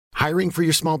Hiring for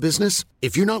your small business?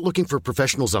 If you're not looking for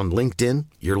professionals on LinkedIn,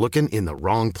 you're looking in the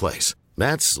wrong place.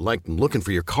 That's like looking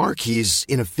for your car keys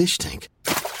in a fish tank.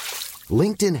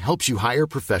 LinkedIn helps you hire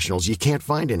professionals you can't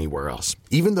find anywhere else,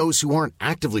 even those who aren't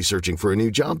actively searching for a new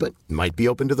job but might be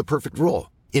open to the perfect role.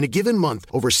 In a given month,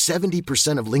 over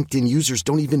 70% of LinkedIn users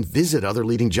don't even visit other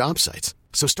leading job sites.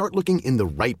 So start looking in the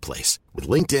right place. With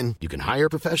LinkedIn, you can hire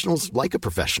professionals like a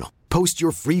professional. Post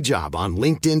your free job on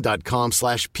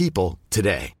linkedin.com/people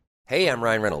today. Hey, I'm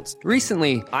Ryan Reynolds.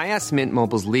 Recently, I asked Mint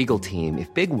Mobile's legal team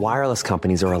if big wireless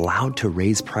companies are allowed to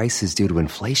raise prices due to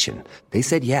inflation. They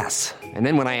said yes. And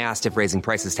then when I asked if raising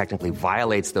prices technically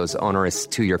violates those onerous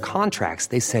two-year contracts,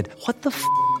 they said, "What the f***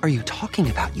 are you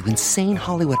talking about, you insane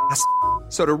Hollywood ass?"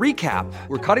 So to recap,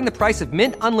 we're cutting the price of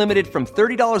Mint Unlimited from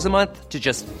 $30 a month to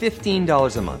just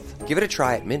 $15 a month. Give it a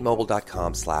try at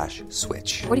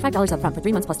mintmobile.com/switch. $45 up front for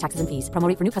 3 months plus taxes and fees. Promo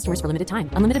rate for new customers for limited time.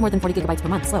 Unlimited more than 40 gigabytes per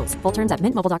month. Slows full terms at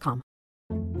mintmobile.com.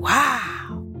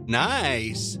 Wow.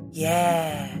 Nice.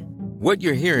 Yeah. What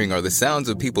you're hearing are the sounds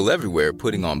of people everywhere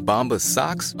putting on Bombas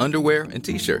socks, underwear, and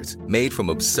T-shirts made from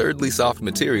absurdly soft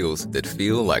materials that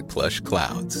feel like plush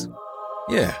clouds.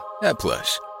 Yeah, that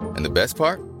plush. And the best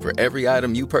part? For every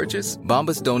item you purchase,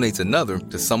 Bombas donates another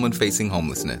to someone facing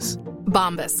homelessness.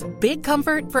 Bombas. Big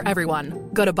comfort for everyone.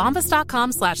 Go to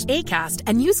bombas.com/ACAST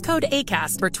and use code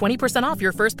ACAST for 20% off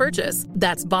your first purchase.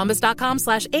 That's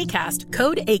bombas.com/ACAST.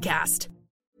 Code ACAST.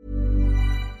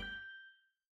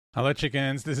 Hello,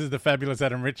 chickens. This is the fabulous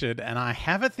Adam Richard, and I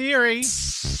have a theory.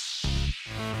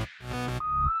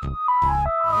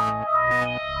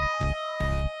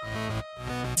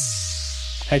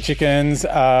 Hey, chickens.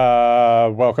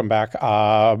 Welcome back.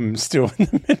 Still in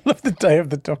the middle of the Day of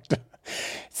the Doctor.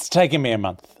 It's taken me a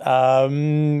month.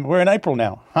 We're in April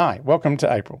now. Hi, welcome to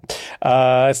April.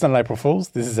 It's not an April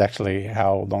Fool's. This is actually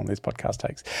how long this podcast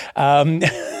takes.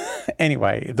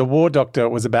 Anyway, the War Doctor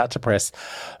was about to press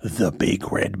the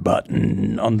big red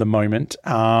button on the moment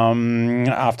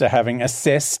after having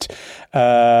assessed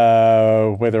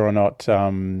whether or not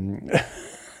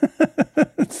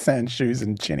Sand Shoes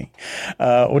and Chinny,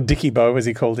 or Dickie Bow as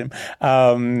he called him,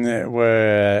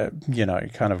 were,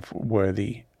 kind of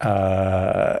worthy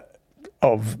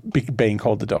of being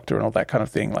called the Doctor and all that kind of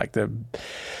thing, like the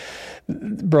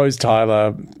Rose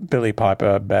Tyler, Billy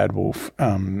Piper, Bad Wolf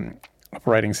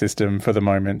operating system for the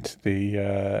moment, the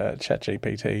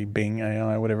ChatGPT, Bing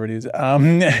AI, whatever it is.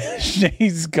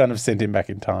 She's kind of sent him back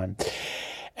in time.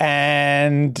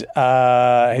 And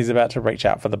he's about to reach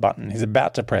out for the button. He's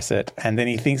about to press it. And then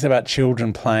he thinks about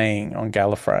children playing on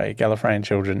Gallifreyan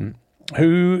children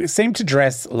who seem to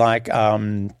dress like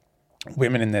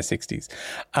women in their 60s.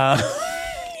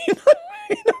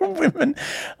 Women,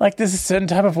 like there's a certain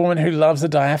type of woman who loves a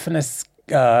diaphanous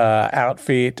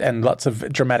outfit and lots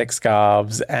of dramatic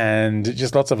scarves and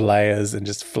just lots of layers and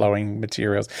just flowing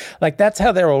materials. Like that's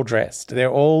how they're all dressed.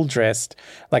 They're all dressed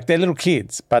like they're little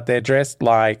kids, but they're dressed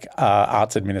like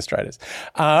arts administrators.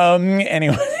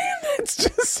 Anyway, it's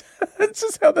just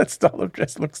how that style of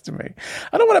dress looks to me.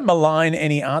 I don't want to malign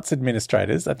any arts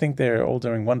administrators. I think they're all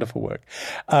doing wonderful work.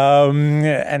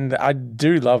 And I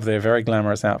do love their very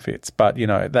glamorous outfits, but,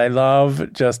 they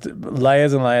love just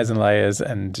layers and layers and layers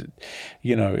and,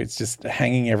 it's just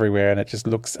hanging everywhere and it just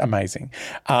looks amazing.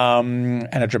 And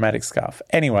a dramatic scarf.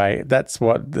 Anyway, that's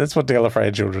what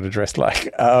Gallifreyan children are dressed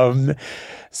like.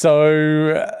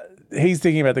 So he's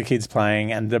thinking about the kids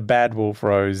playing, and the Bad Wolf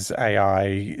Rose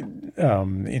AI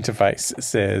interface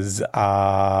says,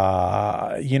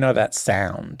 that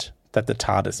sound that the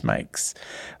TARDIS makes.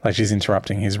 Like she's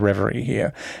interrupting his reverie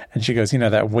here. And she goes,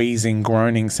 that wheezing,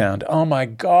 groaning sound. Oh, my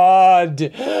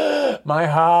God. My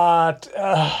heart.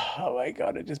 Oh, my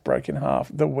God. It just broke in half.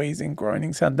 The wheezing,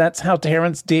 groaning sound. That's how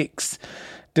Terrance Dicks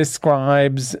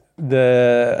describes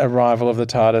the arrival of the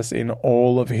TARDIS in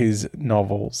all of his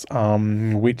novels,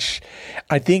 which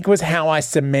I think was how I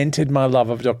cemented my love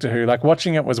of Doctor Who. Like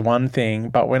watching it was one thing,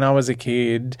 but when I was a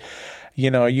kid,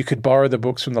 you could borrow the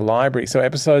books from the library. So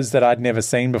episodes that I'd never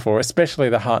seen before, especially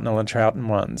the Hartnell and Troughton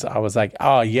ones, I was like,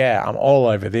 oh yeah, I'm all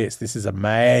over this. This is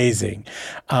amazing.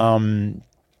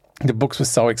 The books were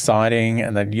so exciting,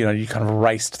 and then, you kind of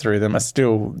raced through them. I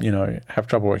still, have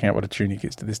trouble working out what a tunic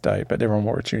is to this day, but everyone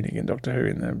wore a tunic in Doctor Who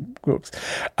in the books.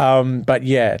 But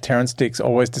yeah, Terrance Dicks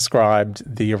always described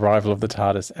the arrival of the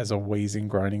TARDIS as a wheezing,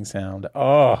 groaning sound.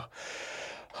 Oh,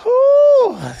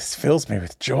 this fills me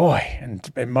with joy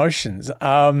and emotions.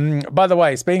 By the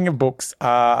way, speaking of books,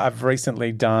 I've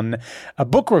recently done a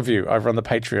book review over on the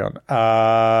Patreon.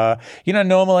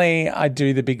 Normally I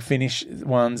do the Big Finish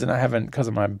ones, and I haven't because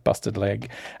of my busted leg,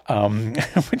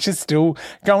 which is still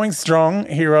going strong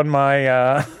here on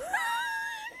my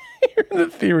in the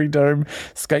Theory Dome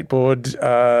skateboard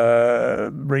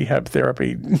rehab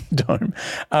therapy dome.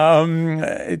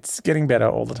 It's getting better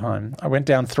all the time. I went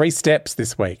down 3 steps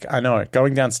this week. I know,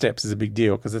 going down steps is a big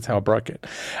deal because that's how I broke it.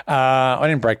 I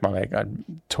didn't break my leg. I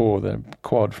tore the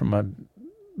quad from my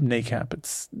kneecap.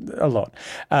 It's a lot.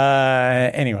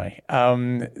 Anyway,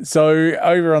 so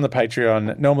over on the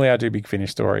Patreon, normally I do Big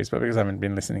Finish stories, but because I haven't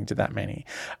been listening to that many,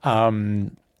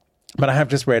 but I have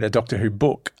just read a Doctor Who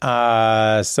book.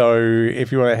 So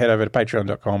if you want to head over to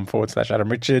patreon.com/Adam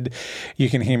Richard, you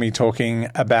can hear me talking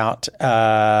about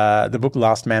the book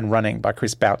Last Man Running by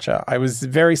Chris Boucher. I was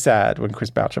very sad when Chris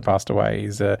Boucher passed away.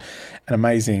 He's an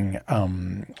amazing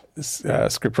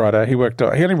scriptwriter. He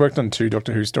only worked on 2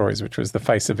 Doctor Who stories, which was The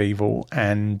Face of Evil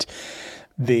and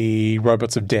the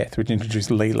Robots of Death, which introduced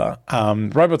Leela.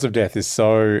 Robots of Death is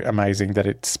so amazing that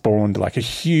it spawned like a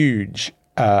huge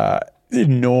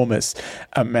enormous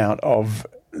amount of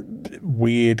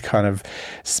weird kind of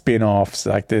spin-offs.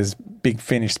 Like there's Big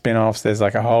Finish spin-offs. There's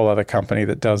like a whole other company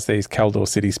that does these Kaldor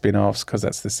City spin-offs because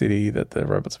that's the city that the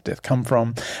Robots of Death come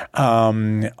from.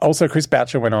 Also, Chris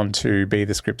Boucher went on to be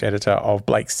the script editor of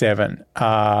Blake 7,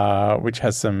 which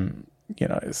has some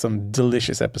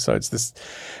delicious episodes.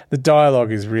 The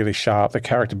dialogue is really sharp. The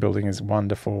character building is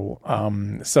wonderful.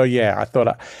 So yeah, I thought,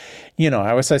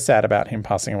 I was so sad about him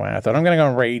passing away. I thought I'm going to go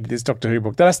and read this Doctor Who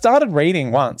book that I started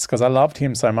reading once because I loved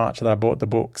him so much that I bought the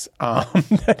books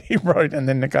that he wrote, and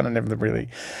then I kind of never really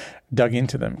dug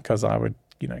into them because I would,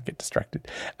 get distracted.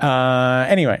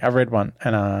 Anyway, I read one,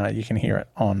 and you can hear it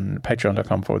on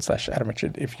patreon.com/Adam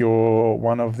Richard if you're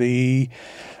one of the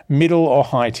middle or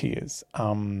high tiers,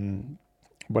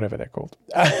 whatever they're called.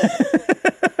 I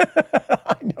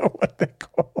know what they're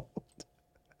called.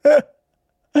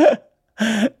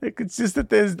 It's just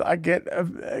that I get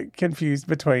confused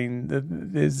between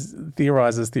there's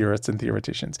theorizers, theorists, and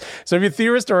theoreticians. So if you're a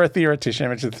theorist or a theoretician,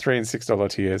 which is the $3 and $6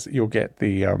 tiers, you'll get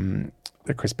the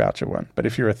Chris Boucher one. But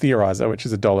if you're a theorizer, which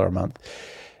is $1 a month,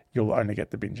 you'll only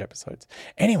get the binge episodes.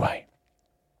 Anyway,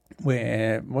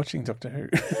 we're watching Doctor Who.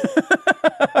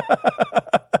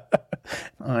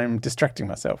 I'm distracting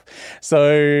myself.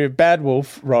 So Bad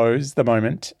Wolf Rose, the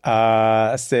moment,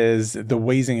 says the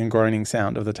wheezing and groaning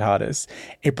sound of the TARDIS,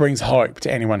 it brings hope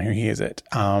to anyone who hears it.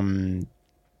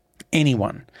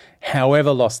 Anyone,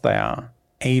 however lost they are,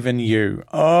 even you.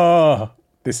 Oh,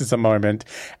 this is a moment.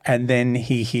 And then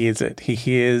he hears it. He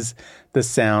hears the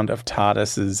sound of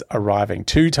TARDISes arriving.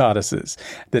 2 TARDISes.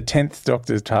 The 10th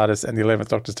Doctor's TARDIS and the 11th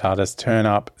Doctor's TARDIS turn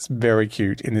up. It's very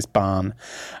cute in this barn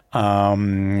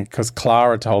because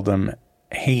Clara told them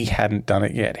he hadn't done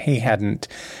it yet. He hadn't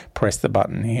pressed the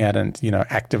button. He hadn't,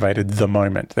 activated the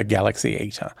moment, the Galaxy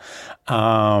Eater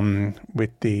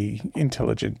with the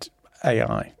intelligent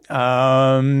AI.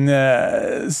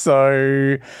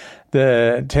 So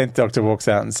the 10th Doctor walks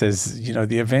out and says,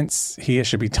 the events here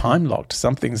should be time-locked.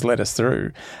 Something's let us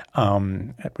through.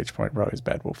 At which point Rose,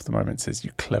 Bad Wolf, at the moment says,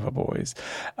 you clever boys.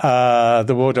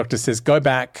 The War Doctor says, go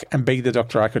back and be the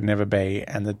Doctor I could never be.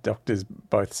 And the Doctors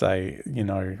both say,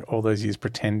 all those years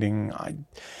pretending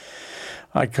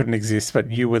I couldn't exist, but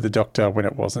you were the Doctor when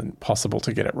it wasn't possible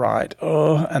to get it right.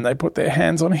 Oh, and they put their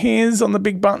hands on the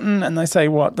big button, and they say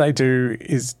what they do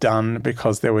is done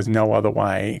because there was no other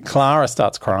way. Clara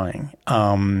starts crying,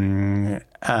 and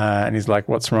he's like,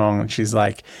 what's wrong? And she's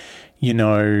like,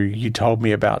 you told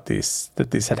me about that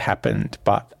this had happened,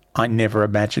 but I never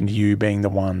imagined you being the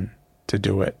one to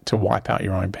do it, to wipe out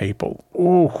your own people.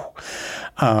 Ooh.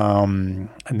 And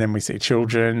then we see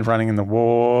children running in the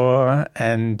war,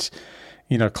 and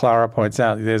Clara points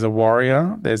out there's a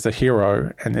warrior, there's a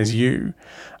hero, and there's you.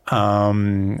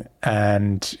 And,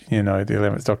 the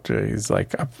 11th Doctor is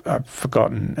like, I've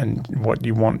forgotten and what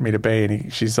you want me to be.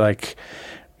 And she's like,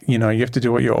 you have to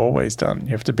do what you've always done. You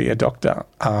have to be a doctor.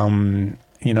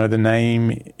 The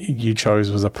name you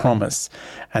chose was a promise.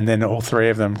 And then all 3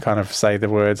 of them kind of say the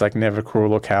words like never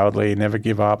cruel or cowardly, never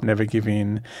give up, never give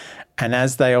in. And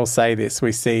as they all say this,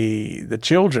 we see the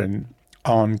children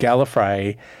on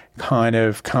Gallifrey kind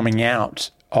of coming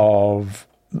out of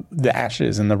the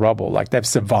ashes and the rubble, like they've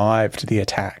survived the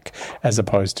attack as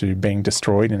opposed to being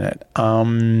destroyed in it.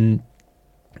 And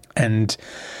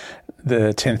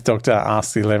the 10th Doctor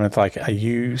asks the 11th, like, are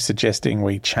you suggesting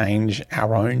we change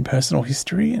our own personal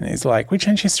history? And he's like, we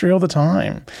change history all the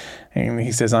time. And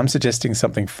he says, I'm suggesting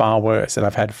something far worse, and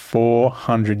I've had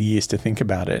 400 years to think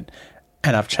about it,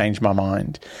 and I've changed my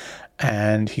mind.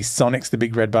 And he sonics the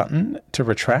big red button to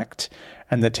retract.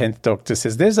 And the 10th Doctor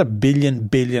says, there's a billion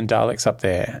Daleks up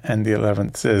there. And the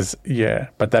 11th says, yeah,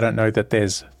 but they don't know that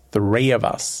there's 3 of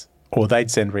us or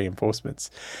they'd send reinforcements.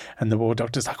 And the war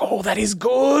doctor's like, oh, that is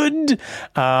good.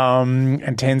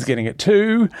 And Ten's getting it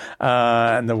too.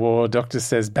 And the war doctor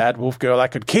says, bad wolf girl, I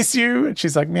could kiss you. And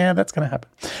she's like, yeah, that's going to happen.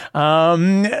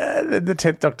 The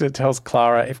 10th Doctor tells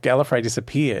Clara if Gallifrey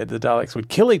disappeared, the Daleks would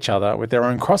kill each other with their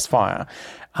own crossfire.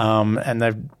 And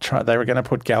they were going to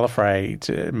put Gallifrey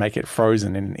to make it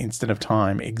frozen in an instant of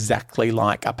time, exactly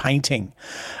like a painting.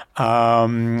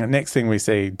 Next thing we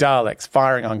see, Daleks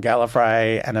firing on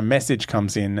Gallifrey, and a message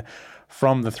comes in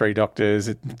from the three doctors.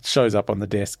 It shows up on the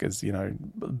desk as,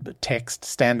 text,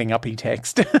 standing uppy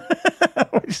text,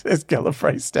 which says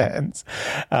Gallifrey stands.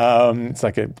 It's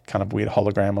like a kind of weird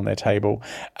hologram on their table.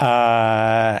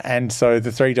 And so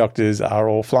the three doctors are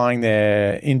all flying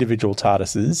their individual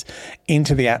TARDISes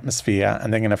into the atmosphere,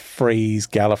 and they're going to freeze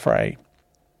Gallifrey.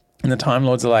 And the Time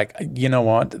Lords are like, you know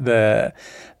what? The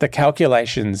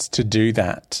calculations to do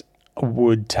that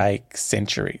would take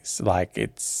centuries. Like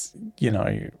it's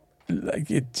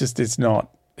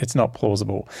not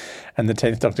plausible. And the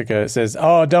 10th Doctor says,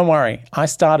 oh, don't worry. I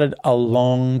started a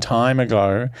long time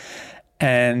ago.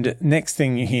 And next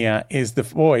thing you hear is the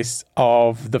voice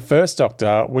of the first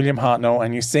Doctor, William Hartnell,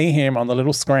 and you see him on the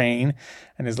little screen,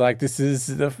 and he's like, this is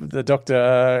the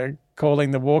Doctor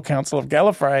calling the War Council of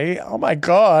Gallifrey. Oh my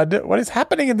God, what is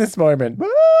happening in this moment?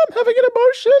 Oh, I'm having an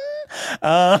emotion.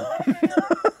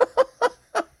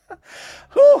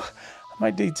 I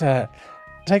might need to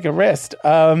take a rest.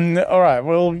 All right,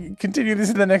 we'll continue this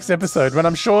in the next episode, but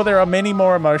I'm sure there are many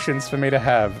more emotions for me to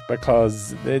have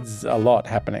because there's a lot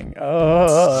happening.